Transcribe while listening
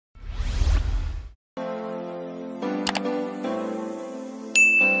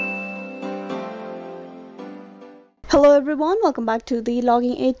Hello everyone, welcome back to the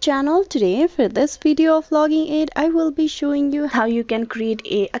Logging Aid channel. Today for this video of Logging Aid, I will be showing you how you can create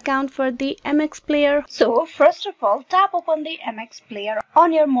a account for the MX player. So first of all, tap open the MX player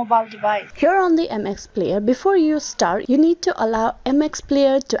on your mobile device. Here on the MX player, before you start, you need to allow MX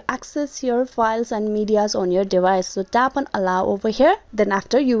player to access your files and medias on your device. So tap on allow over here. Then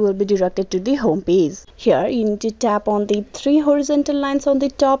after, you will be directed to the home page. Here you need to tap on the three horizontal lines on the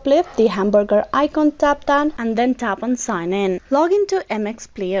top left, the hamburger icon, tap that, and then tap on sign in. Log into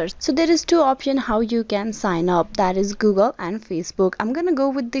MX player. So there is two options how you can sign up, that is Google and Facebook. I'm gonna go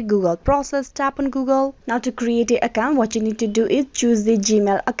with the Google process. Tap on Google. Now to create an account, what you need to do is choose the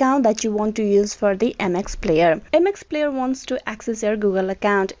Gmail account that you want to use for the MX player. MX player wants to access your Google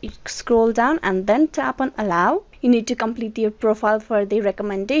account. You scroll down and then tap on allow. You need to complete your profile for the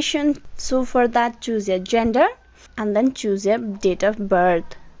recommendation. So for that, choose your gender and then choose your date of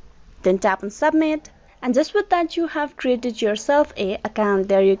birth. Then tap on submit. And just with that, you have created yourself a account.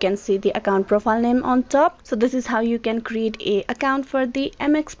 There you can see the account profile name on top. So this is how you can create a account for the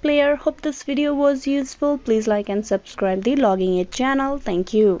MX player. Hope this video was useful. Please like and subscribe the Logging Aid channel.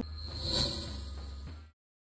 Thank you.